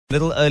A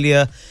little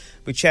earlier,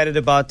 we chatted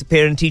about the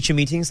parent-teacher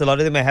meetings. A lot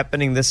of them are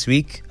happening this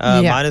week.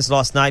 Mine is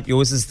last night.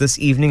 Yours is this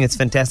evening. It's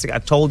fantastic. I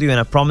told you and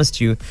I promised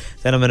you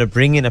that I'm going to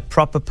bring in a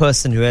proper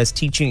person who has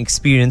teaching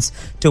experience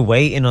to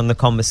weigh in on the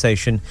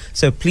conversation.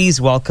 So please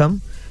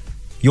welcome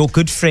your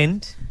good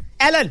friend,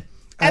 Alan.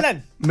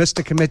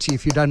 Mr. Committie,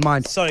 if you don't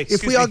mind. Sorry,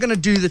 if we are going to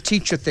do the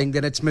teacher thing,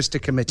 then it's Mr.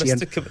 Committie.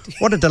 Mr. Committie.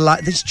 What a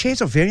delight. These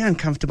chairs are very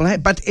uncomfortable,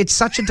 but it's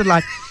such a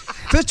delight.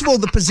 First of all,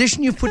 the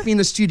position you've put me in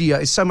the studio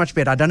is so much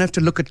better. I don't have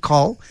to look at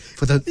Carl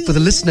for the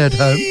listener at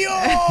home.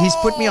 He's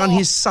put me on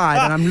his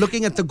side, and I'm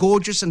looking at the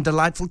gorgeous and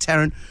delightful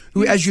Taryn,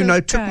 who, as you know,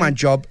 took my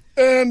job.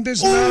 And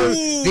there's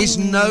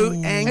no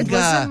anger. It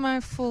wasn't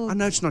my fault. I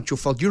know it's not your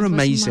fault. You're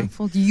amazing. My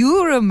fault.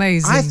 You're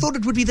amazing. I thought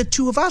it would be the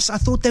two of us. I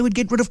thought they would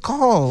get rid of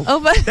Carl.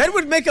 Oh, but That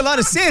would make a lot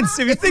of sense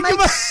if you think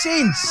about it.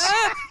 Sense.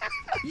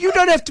 You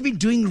don't have to be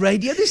doing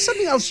radio. There's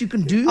something else you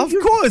can do. Of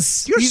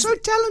course. You're so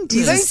talented.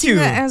 he's a Thank you.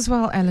 singer as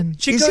well, Alan.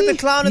 Chico Is he? the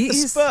clown at He the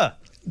is. Spur.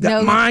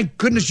 No. My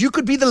goodness, you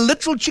could be the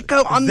literal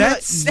Chico on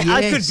That's the...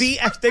 I could be.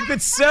 They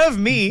could serve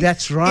me.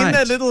 That's right. In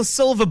that little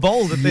silver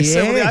bowl that they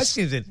serve all the Yes. ice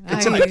creams in.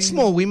 It's a bit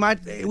small. We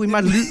might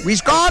lose.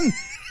 He's gone.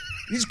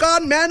 He's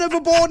gone. Man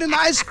overboard in the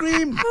ice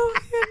cream.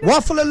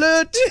 Waffle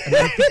alert. And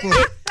then people,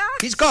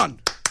 he's gone.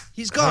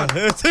 He's gone.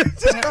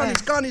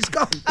 He's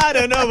gone. I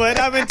don't know, but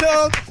I've been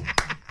told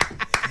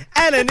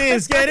Alan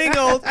is getting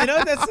old. You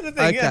know, that's the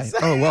thing. Okay. Yes.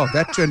 Oh, well,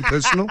 that turned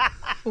personal.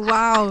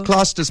 Wow.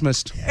 Class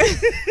dismissed.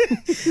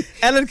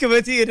 Alan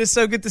Committie, it is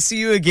so good to see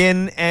you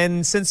again.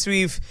 And since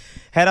we've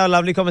had our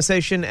lovely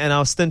conversation and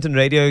our stint in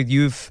radio,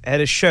 you've had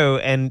a show.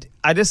 And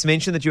I just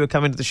mentioned that you were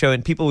coming to the show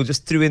and people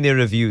just threw in their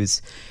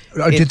reviews.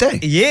 Oh, did they?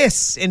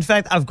 Yes. In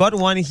fact, I've got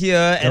one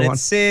here and Go on. it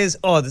says,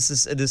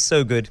 it is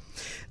so good.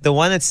 The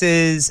one that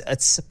says,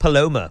 it's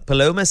Paloma.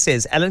 Paloma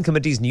says, Alan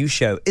Committie's new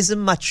show is a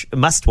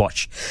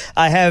must-watch.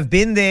 I have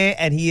been there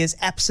and he is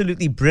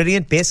absolutely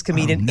brilliant. Best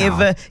comedian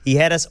ever. He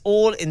had us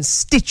all in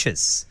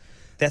stitches.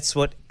 That's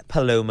what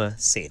Paloma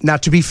said. Now,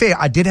 to be fair,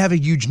 I did have a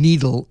huge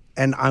needle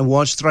and I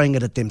was throwing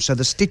it at them. So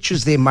the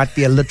stitches there might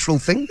be a literal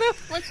thing.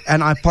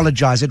 And I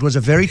apologize. It was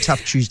a very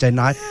tough Tuesday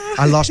night.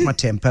 I lost my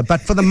temper.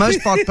 But for the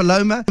most part,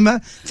 Paloma,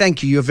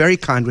 thank you. You're very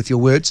kind with your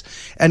words.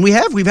 And we've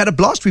had a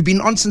blast. We've been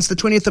on since the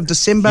 20th of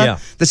December. Yeah.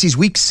 This is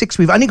week 6.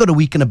 We've only got a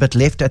week and a bit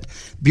left at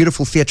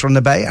beautiful theatre on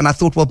the Bay. And I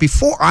thought, well,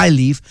 before I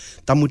leave,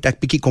 dan moet ek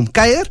bietjie kom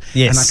kuier.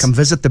 Yes. And I can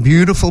visit the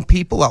beautiful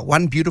people. Well,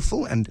 one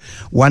beautiful and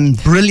one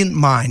brilliant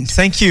mind.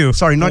 Thank you.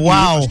 Sorry, not you.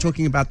 Wow. I was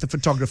talking about the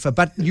photographer.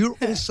 But you're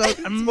also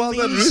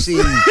amazing.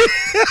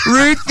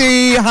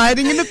 Ruthie,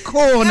 hiding in the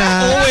corner.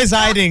 Always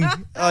hiding.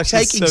 Oh,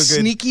 she's Taking so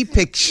good. sneaky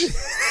pics.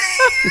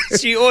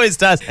 She always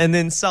does, and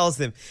then sells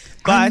them.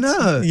 But, I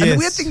know. Yes. And the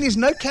weird thing, there's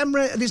no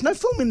camera, there's no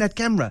film in that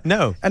camera.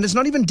 No. And it's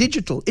not even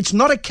digital. It's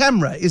not a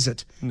camera, is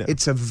it? No.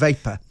 It's a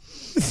vapor.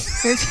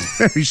 It's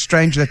very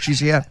strange that she's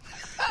here.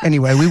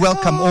 Anyway, we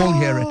welcome all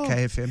here at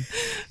KFM.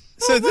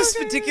 So this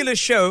particular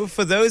show,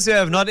 for those who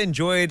have not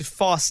enjoyed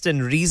Fast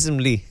and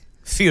Reasonably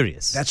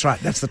Furious. That's right.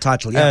 That's the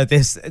title, yeah.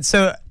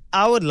 So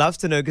I would love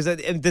to know, because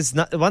there's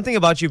one thing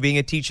about you being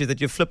a teacher,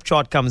 that your flip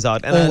chart comes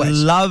out. And Always. I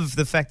love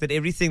the fact that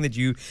everything that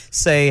you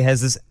say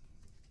has this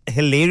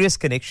hilarious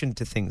connection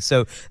to things.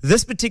 So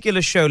this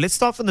particular show, let's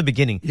start from the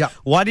beginning. Yeah.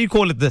 Why do you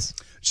call it this?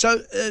 So,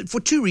 for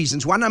two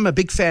reasons. One, I'm a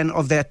big fan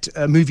of that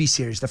movie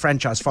series, the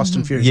franchise, Fast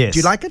and Furious. Yes. Do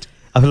you like it?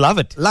 I love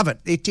it. Love it.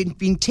 It's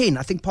been 10.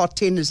 I think part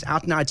 10 is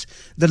out now.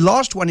 The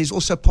last one is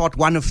also part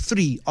 1 of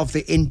 3 of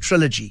the End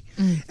trilogy.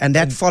 And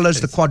that follows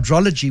the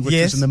quadrology, which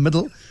Yes. was in the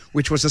middle,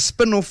 which was a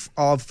spin-off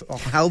of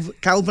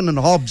Calvin and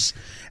Hobbes.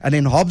 And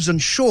then Hobbes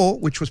and Shaw,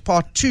 which was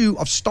part 2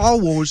 of Star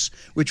Wars,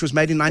 which was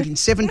made in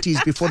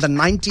 1970s before the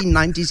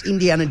 1990s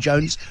Indiana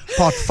Jones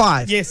part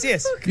 5. Yes.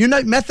 You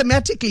know,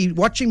 mathematically,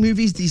 watching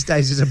movies these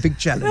days is a big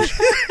challenge.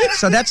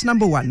 So that's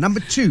number 1. Number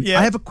 2, Yeah.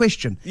 I have a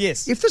question.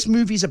 Yes. If this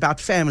movie's about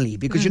family,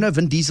 because you know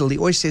Vin Diesel, he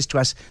always says to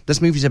us,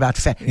 this movie's about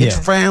it's Yeah.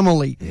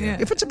 family. Yeah.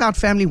 If it's about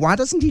family, why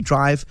doesn't he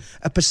drive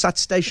a Passat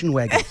station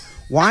wagon?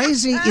 Why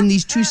is he in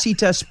these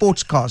 2-seater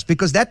sports cars?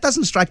 Because that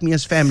doesn't strike me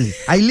as family.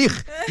 Hy lieg.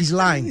 He's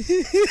lying.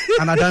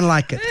 And I don't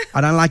like it. I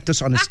don't like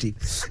dishonesty.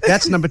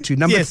 That's number 2.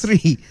 Number Yes.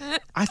 3,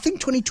 I think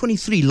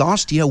 2023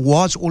 last year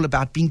was all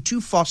about being too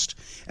fast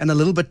and a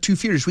little bit too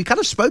furious. We kind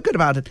of spoke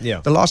about it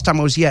Yeah. the last time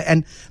I was here.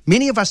 And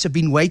many of us have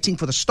been waiting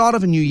for the start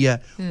of a new year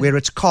where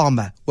it's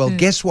calmer. Well,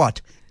 guess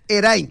what?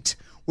 It ain't.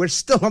 We're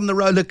still on the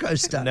roller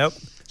coaster. Nope.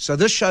 So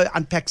this show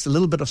unpacks a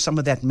little bit of some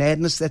of that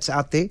madness that's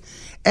out there,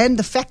 and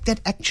the fact that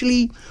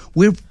actually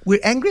we're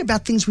angry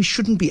about things we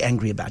shouldn't be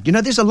angry about. You know,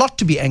 there's a lot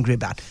to be angry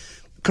about.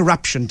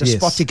 Corruption,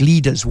 despotic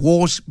leaders,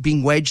 wars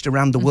being waged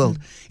around the world.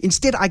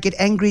 Instead, I get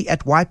angry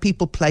at why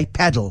people play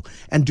paddle,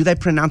 and do they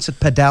pronounce it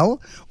padel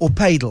or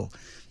padel?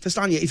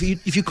 Verstaan jy?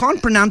 If you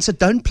can't pronounce it,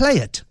 don't play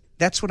it.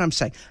 That's what I'm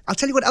saying. I'll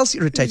tell you what else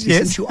irritates me Yes.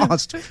 since you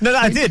asked. No,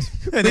 I did.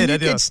 When you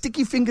get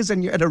sticky fingers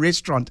and you're at a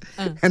restaurant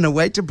and a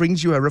waiter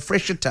brings you a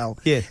refresher towel,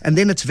 Yes. and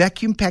then it's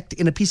vacuum packed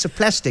in a piece of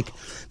plastic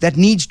that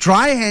needs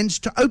dry hands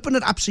to open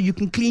it up so you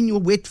can clean your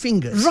wet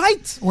fingers.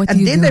 Right. What do And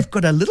you then do? they've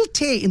got a little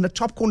tear in the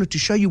top corner to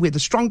show you where the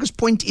strongest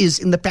point is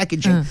in the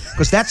packaging,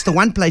 because that's the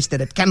one place that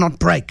it cannot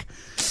break.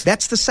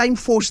 That's the same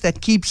force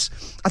that keeps,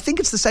 I think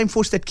it's the same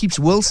force that keeps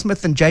Will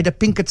Smith and Jada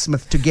Pinkett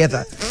Smith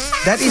together.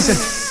 That is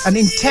an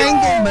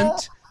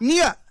entanglement. Nee,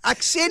 ek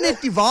sê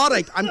net die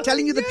waarheid. I'm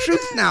telling you the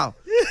truth now.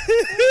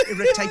 It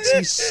irritates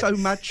me so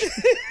much.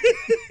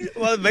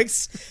 Well, it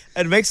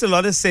makes a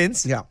lot of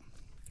sense. Yeah.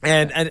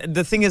 And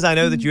the thing is, I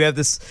know that you have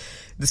this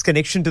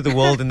connection to the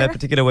world in that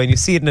particular way, and you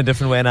see it in a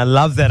different way, and I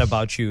love that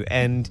about you.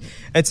 And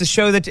it's a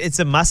show that it's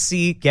a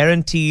must-see,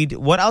 guaranteed.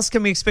 What else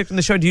can we expect from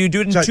the show? Do you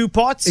do it in 2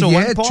 parts or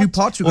 1 part? 2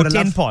 parts. We've or got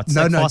 10 parts?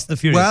 No, like no. Fast and the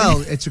Furious.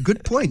 Well, it's a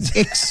good point.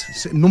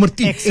 X. Number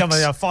 10. X.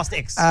 Fast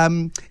X.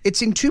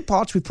 It's in 2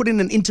 parts. We put in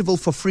an interval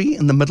for free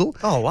in the middle.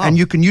 Oh, wow. And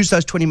you can use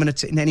those 20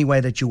 minutes in any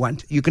way that you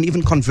want. You can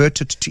even convert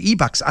it to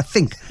e-bucks, I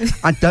think.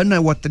 I don't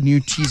know what the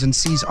new T's and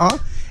C's are.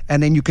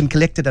 And then you can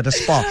collect it at a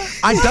spa.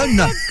 I don't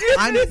know.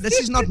 This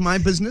is not my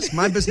business.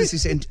 My business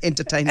is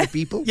entertaining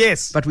people.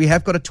 Yes. But we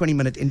have got a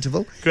 20-minute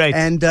interval. Great.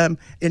 And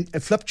in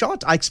a flip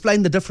chart, I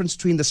explain the difference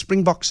between the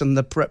Springboks and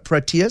the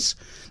Proteas.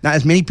 Now,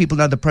 as many people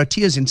know, the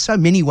Proteas in so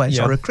many ways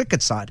are a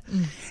cricket side.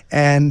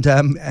 And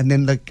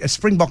then the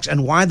Springboks,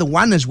 and why the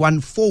one has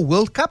won 4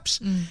 World Cups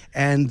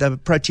and the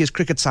Proteas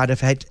cricket side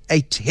have had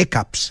 8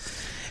 hiccups.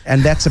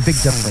 And that's a big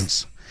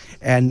difference.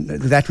 And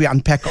that we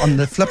unpack on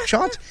the flip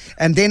chart.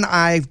 And then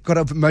I've got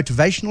a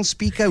motivational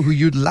speaker who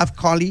you'd love,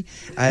 Carly.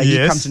 He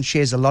Yes. comes and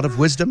shares a lot of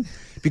wisdom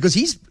because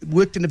he's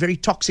worked in a very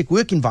toxic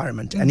work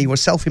environment and he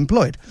was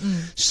self-employed.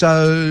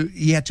 So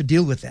he had to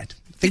deal with that.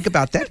 Think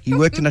about that. He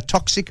worked in a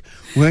toxic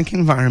work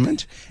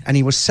environment and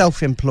he was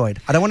self-employed.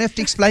 I don't want to have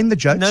to explain the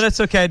jokes. No, that's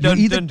okay. You Don't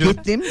either do get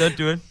it. them. Don't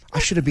do it. I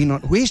should have been on.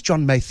 Where's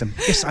John Matham?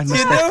 Yes, I missed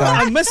You that know,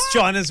 guy. I miss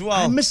John as well.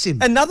 I miss him.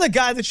 Another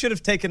guy that should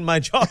have taken my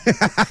job.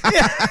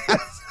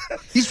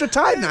 He's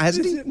retired now,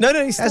 hasn't he? No,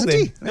 he's still Hasn't there.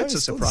 he? No, That's a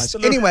he's still- surprise.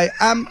 still Anyway,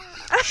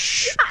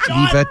 shh,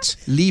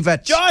 leave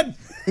it. John!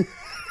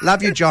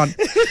 Love you, John.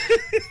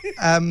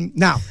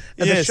 Now,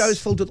 the Yes. show is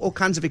filled with all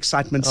kinds of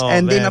excitements. Oh,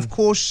 and then, man. of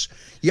course,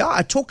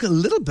 I talk a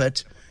little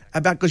bit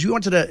about, because you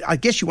wanted to, I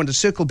guess you want to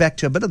circle back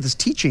to a bit of this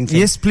teaching thing.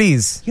 Yes,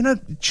 please. You know,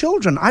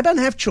 children, I don't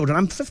have children.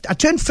 I'm 50. I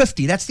turned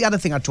 50. That's the other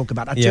thing I talk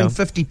about. I Yeah. turned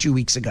 50 2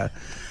 weeks ago.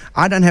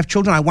 I don't have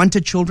children. I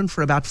wanted children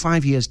for about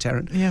 5 years,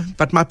 Taryn. Yeah.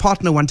 But my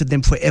partner wanted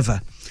them forever.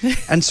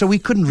 And so we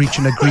couldn't reach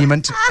an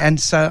agreement. And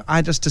so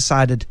I just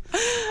decided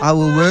I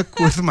will work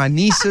with my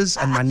nieces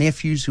and my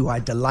nephews who I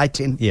delight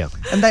in. Yeah.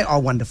 And they are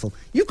wonderful.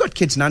 You've got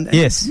kids now.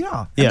 Yes.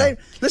 Yeah. Yeah.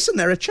 And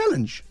they're a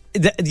challenge.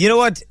 You know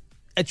what?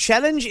 A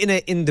challenge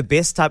in the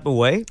best type of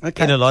way,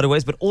 Okay. in a lot of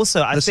ways, but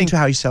also I Listen think to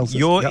how he sells it.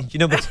 your, Yeah. you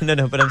know, but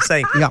but I'm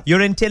saying Yeah.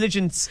 your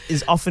intelligence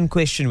is often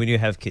questioned when you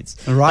have kids.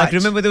 Right. Like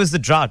remember there was the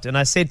drought, and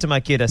I said to my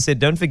kid, I said,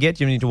 don't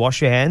forget you need to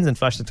wash your hands and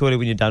flush the toilet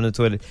when you're done with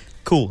the toilet.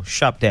 Cool,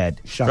 sharp dad,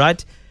 Sharp.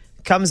 right?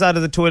 Comes out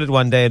of the toilet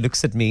one day,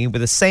 looks at me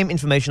with the same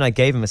information I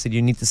gave him. I said,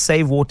 you need to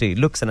save water. He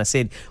looks and I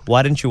said,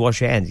 why didn't you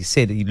wash your hands?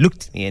 He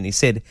looked at me and he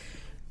said,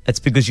 it's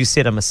because you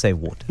said I must save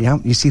water. Yeah.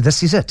 You see,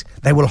 this is it.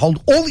 They will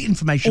hold all the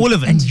information. All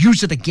of it. And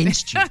use it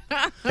against you.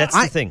 That's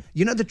the thing.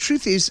 You know, the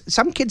truth is,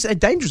 some kids are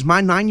dangerous.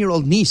 My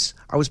 9-year-old niece,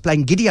 I was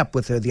playing giddy up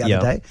with her the other Yeah.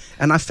 day,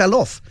 and I fell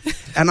off.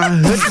 And I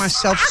hurt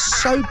myself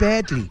so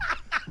badly.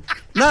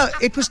 No,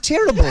 it was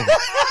terrible.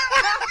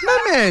 No,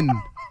 man.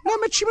 No,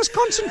 but she must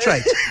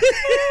concentrate.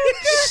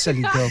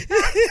 Silly girl.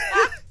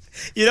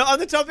 You know, on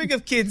the topic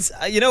of kids,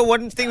 you know,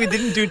 one thing we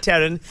didn't do,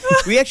 Taryn,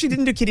 we actually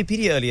didn't do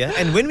Kiddipedia earlier.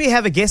 And when we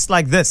have a guest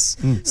like this,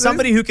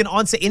 somebody who can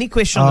answer any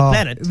question on the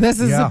planet, This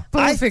is Yeah. a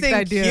I perfect think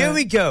idea. here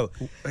we go.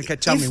 Okay,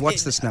 tell me,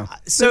 what's this now?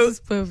 So, This is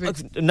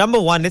perfect. number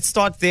one, let's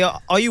start there.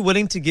 Are you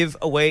willing to give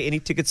away any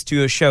tickets to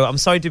your show? I'm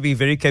sorry to be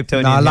very Cape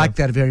Townian. No, I here. like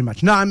that very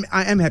much. No,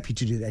 I am happy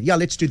to do that. Yeah,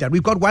 let's do that.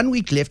 We've got 1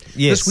 week left.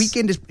 Yes. This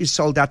weekend is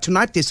sold out.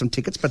 Tonight there's some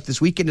tickets, but this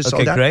weekend is Okay,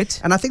 sold out. great.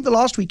 And I think the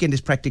last weekend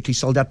is practically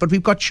sold out. But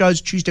we've got shows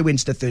Tuesday,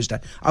 Wednesday, Thursday.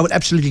 I would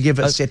absolutely give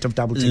a set of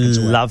double tickets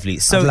away. Lovely.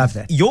 So I'd love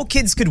that. your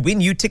kids could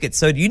win you tickets.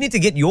 So you need to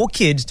get your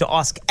kid to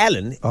ask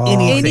Alan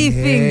anything.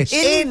 Anything. Yes.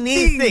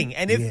 Anything.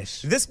 And if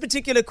Yes. this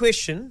particular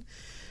question,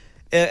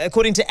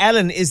 according to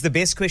Alan, is the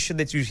best question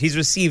that he's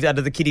received out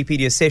of the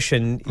Kiddipedia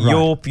session,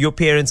 Right. your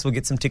parents will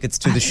get some tickets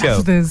to the show.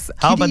 love this.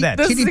 How about that?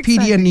 This is Kiddipedia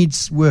exciting.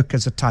 needs work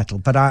as a title,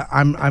 but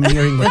I'm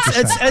hearing what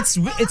you're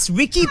saying. It's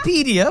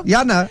Wikipedia.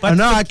 Yeah, no, but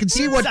no, for I can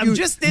see what kids, you. I'm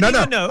just letting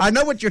you know. I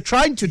know what you're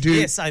trying to do.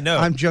 Yes, I know.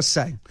 I'm just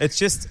saying. It's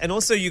just, and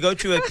also you go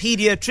to a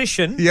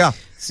pediatrician. Yeah.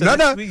 So no.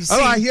 that we Oh, see-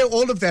 I hear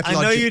all of that. I know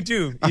logic. you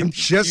do. I'm You-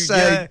 just you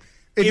saying. hear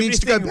It needs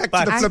to go everything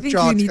back to the I flip think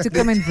chart. you need to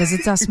come and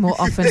visit us more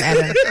often,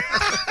 Alan.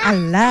 I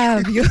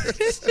love you.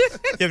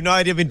 You have no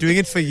idea. I've been doing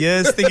it for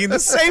years, thinking the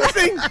same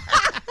thing.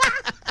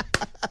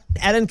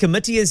 Alan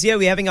Committie is here.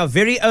 We're having our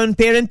very own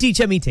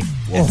parent-teacher meeting.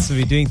 That's what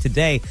we're doing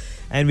today.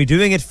 And we're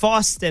doing it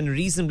fast and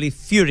reasonably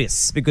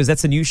furious because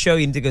that's a new show.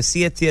 You need to go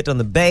see it, Theatre on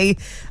the Bay.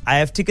 I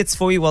have tickets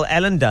for you while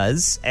Alan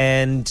does.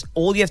 And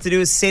all you have to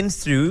do is send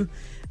through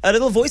a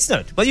little voice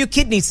note. Well, your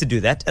kid needs to do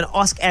that and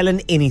ask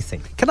Alan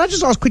anything. Can I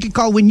just ask quickly,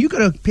 Carl, when you go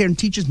to a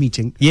parent-teachers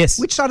meeting, yes,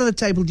 which side of the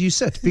table do you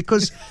sit?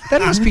 Because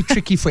that must be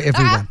tricky for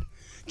everyone.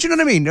 Do you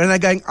know what I mean? And they're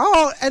going,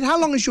 oh, and how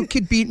long has your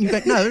kid been? And you go,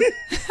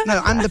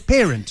 no, I'm the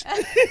parent.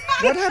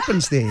 What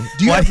happens there?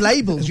 Do you have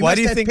labels? You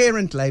must have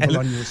parent label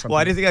on you or something.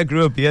 Why do you think I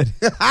grew a beard?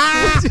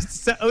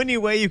 It's the only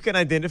way you can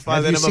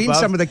identify that I'm above. Have you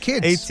seen some of the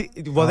kids?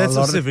 18, well, that's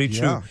also very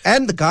true. Yeah.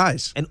 And the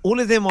guys. And all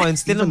of them are in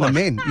Even the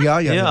men. Yeah.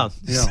 I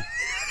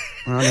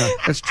know.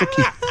 That's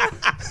tricky.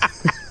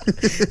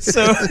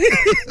 So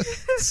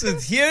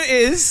here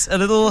is a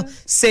little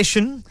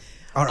session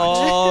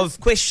of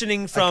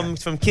questioning from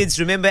kids.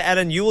 Remember,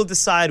 Alan, you will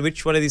decide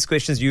which one of these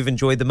questions you've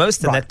enjoyed the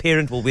most, and that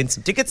parent will win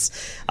some tickets.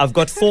 I've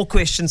got 4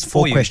 questions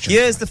for you.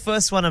 Here's the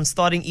first one. I'm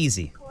starting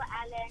easy.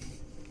 Alan,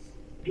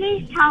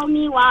 please tell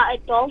me why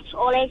adults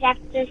always have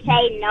to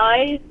say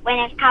no when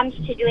it comes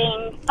to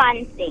doing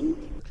fun things.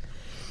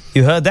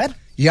 You heard that?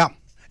 Yeah.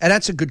 And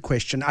that's a good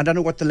question. I don't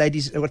know what's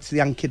the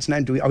young kid's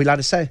name? Are we allowed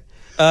to say?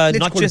 Let's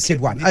not call just it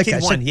Kid One. Okay,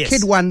 Kid One, yes.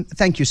 Kid One,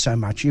 thank you so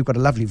much. You've got a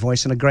lovely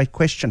voice and a great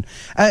question.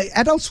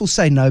 Adults will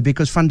say no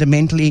because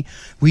fundamentally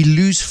we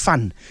lose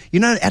fun.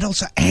 You know,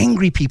 adults are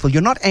angry people.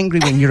 You're not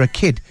angry when you're a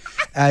kid.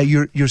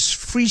 You're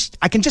free.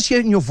 I can just hear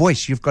it in your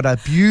voice. You've got a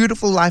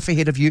beautiful life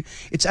ahead of you.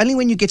 It's only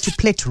when you get to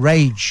plet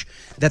rage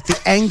that the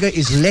anger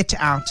is let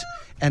out.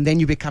 And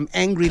then you become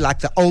angry like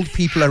the old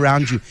people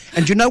around you.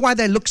 And you know why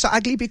they look so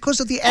ugly?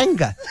 Because of the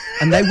anger.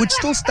 And they would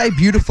still stay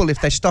beautiful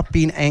if they stopped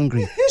being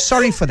angry.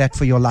 Sorry for that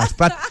for your life.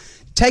 But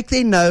take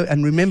their no,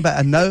 and remember,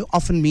 a no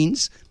often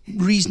means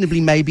reasonably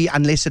maybe,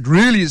 unless it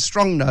really is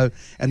strong no.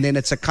 And then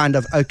it's a kind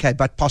of okay,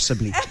 but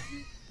possibly.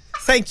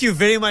 Thank you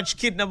very much,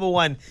 kid number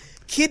 1.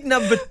 Kid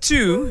number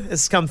 2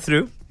 has come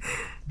through.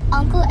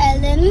 Uncle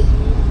Alan,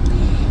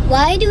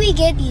 why do we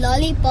get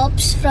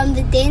lollipops from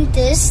the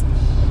dentist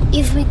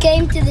if we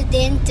came to the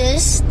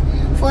dentist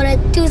for a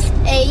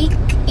toothache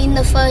in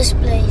the first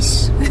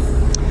place?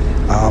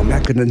 Oh, my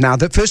goodness. Now,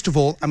 first of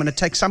all, I'm going to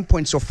take some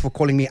points off for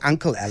calling me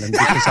Uncle Alan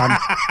because I'm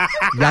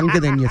younger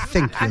than you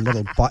think, you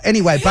little boy.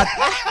 Anyway, but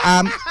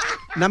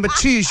number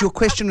 2 is your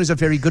question was a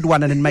very good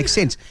one and it makes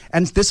sense.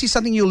 And this is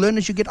something you'll learn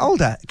as you get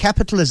older.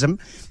 Capitalism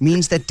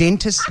means that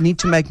dentists need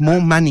to make more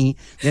money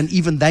than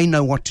even they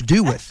know what to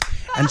do with.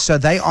 And so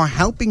they are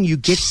helping you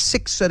get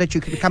sick so that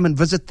you can come and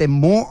visit them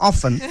more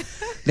often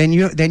than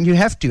you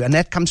have to. And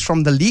that comes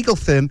from the legal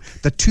term,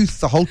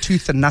 the whole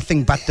tooth and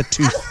nothing but the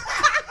tooth.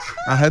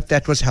 I hope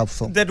that was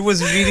helpful. That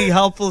was really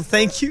helpful.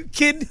 Thank you,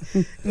 kid.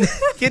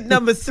 Kid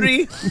number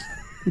 3.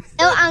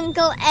 Hello,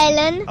 Uncle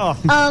Alan.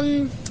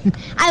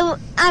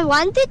 I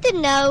wanted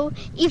to know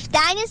if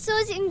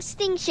dinosaurs'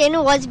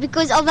 extinction was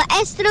because of an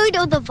asteroid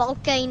or the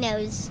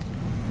volcanoes.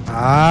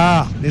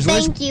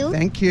 Thank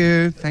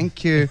you.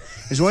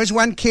 There's always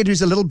one kid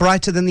who's a little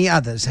brighter than the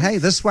others. Hey,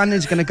 this one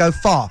is going to go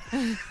far.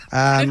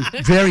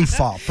 Very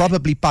far.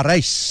 Probably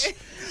Paris.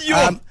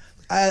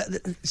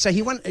 So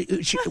she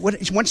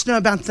wants to know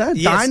about the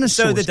dinosaurs.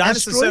 So the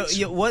dinosaurs.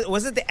 So,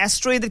 was it the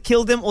asteroid that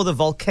killed them or the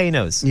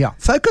volcanoes? Yeah.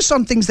 Focus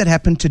on things that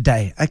happened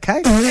today,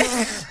 okay?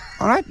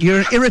 All right?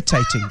 You're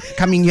irritating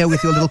coming here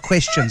with your little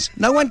questions.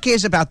 No one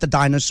cares about the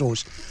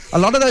dinosaurs. A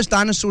lot of those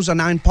dinosaurs are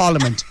now in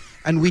Parliament,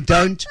 and we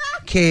don't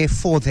care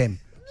for them.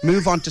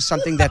 Move on to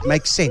something that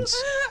makes sense.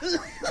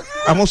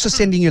 I'm also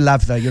sending you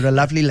love, though. You're a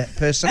lovely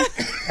person,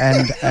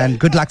 and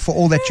good luck for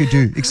all that you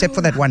do, except for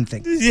that one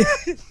thing. Yeah.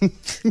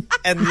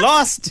 And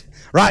last,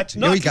 right, but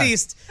not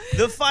least,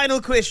 the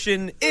final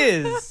question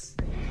is...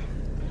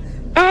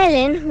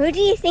 Alan, who do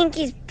you think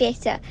is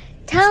better,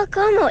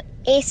 Telkom or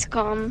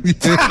Eskom?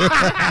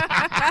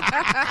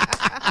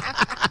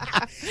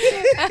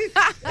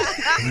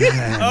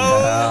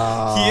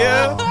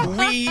 Here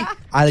we go.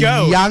 A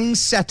young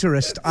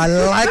satirist. I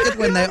like it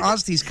when they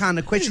ask these kind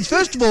of questions.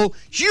 First of all,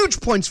 huge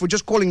points for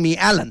just calling me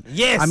Alan.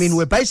 Yes. I mean,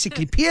 we're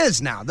basically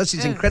peers now. This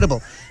is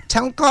incredible.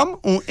 Telkom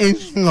or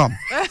Eskom?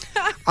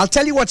 I'll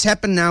tell you what's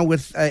happened now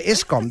with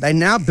Eskom. They're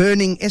now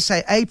burning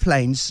SAA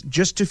planes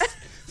just to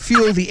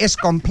fuel the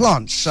Eskom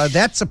plants. So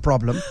that's a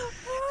problem.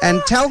 And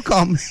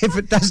Telkom, if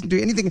it doesn't do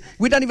anything,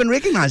 we don't even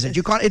recognize it.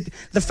 You can't.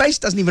 The face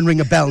doesn't even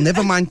ring a bell.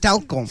 Never mind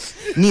Telkom.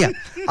 Nia,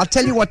 I'll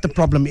tell you what the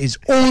problem is.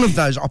 All of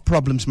those are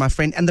problems, my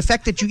friend. And the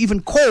fact that you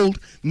even called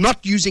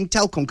not using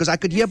Telkom, because I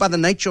could hear by the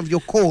nature of your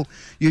call,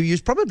 you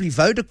used probably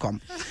Vodacom,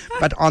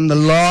 but on the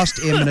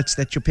last air minutes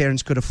that your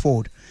parents could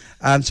afford.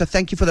 So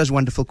thank you for those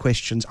wonderful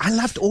questions. I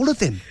loved all of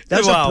them.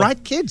 Those are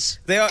bright kids.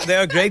 They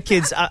are great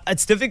kids.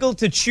 It's difficult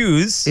to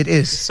choose. It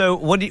is. So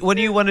what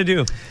do you want to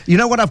do? You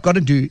know what I've got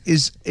to do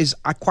is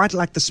I quite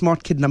like the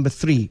smart kid number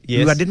 3,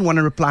 Yes. who I didn't want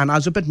to reply, and I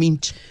was a bit mean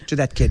to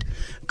that kid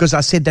because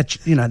I said that,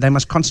 they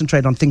must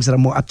concentrate on things that are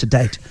more up to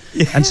date.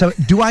 Yeah. And so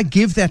do I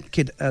give that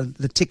kid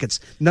the tickets,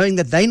 knowing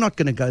that they're not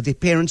going to go, their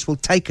parents will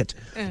take it?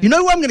 You know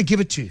who I'm going to give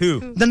it to?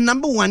 Who? The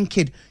number 1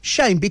 kid.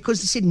 Shame,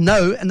 because they said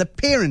no, and the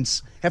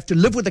parents have to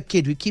live with a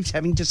kid who keeps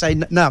having to say,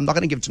 no, I'm not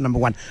going to give it to number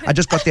 1. I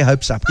just got their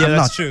hopes up. Yeah, I'm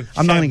that's not. true.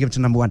 I'm not going to give it to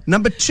number 1.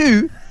 Number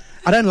 2,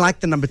 I don't like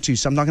the number 2,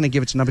 so I'm not going to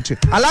give it to number 2.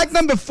 I like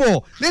number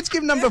 4. Let's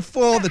give number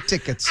 4 the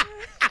tickets.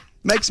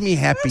 Makes me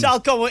happy.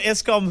 Telkom or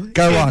Eskom.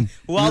 Go on.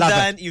 Well Love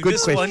done. it. You Good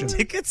just question. won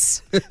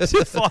tickets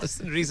to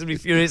Fast and Reasonably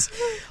Furious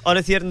on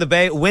a theatre in the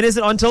Bay. When is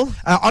it until?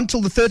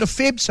 Until the 3rd of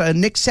Feb, so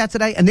next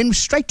Saturday, and then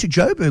straight to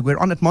Joburg. We're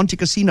on at Monte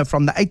Casino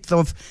from the 8th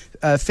of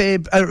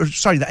Feb.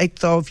 The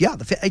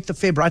 8th of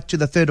Feb right to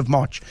the 3rd of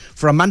March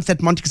for a month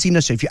at Monte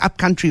Casino. So if you're up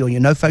country or you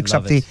know folks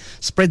Love up it. there,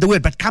 spread the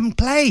word. But come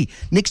play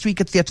next week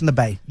at Theatre in the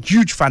Bay.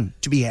 Huge fun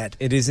to be had.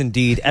 It is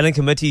indeed. Alan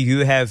Committie,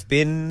 you have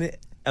been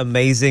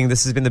amazing.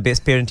 This has been the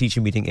best parent-teacher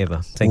meeting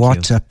ever. Thank you.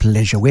 What a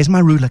pleasure. Where's my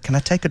ruler? Can I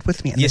take it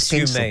with me? And Yes, the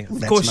you pencil? may. Ooh, Of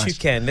that's course nice. you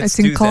can. Let's It's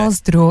in do Carl's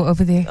that. drawer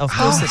over there. Of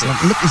course it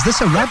is. Look, is this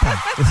a rubber?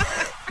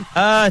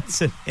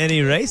 It's an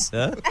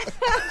eraser.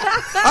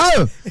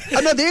 Oh,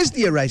 no, there's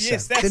the eraser.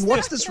 Yes, that's Then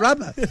what's this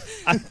rubber?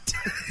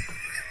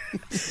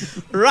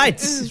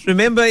 Right.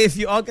 Remember, if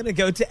you are going to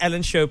go to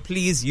Alan's show,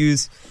 please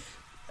use,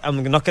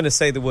 I'm not going to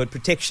say the word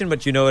protection,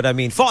 but you know what I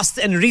mean. Fast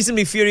and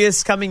Reasonably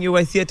Furious coming your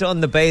way, Theatre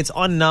on the Bay. It's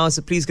on now,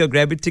 so please go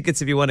grab your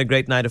tickets if you want a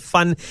great night of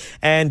fun.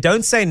 And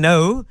don't say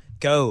no.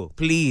 Go,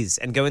 please,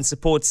 and go and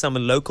support some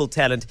local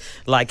talent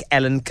like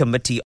Alan Committie.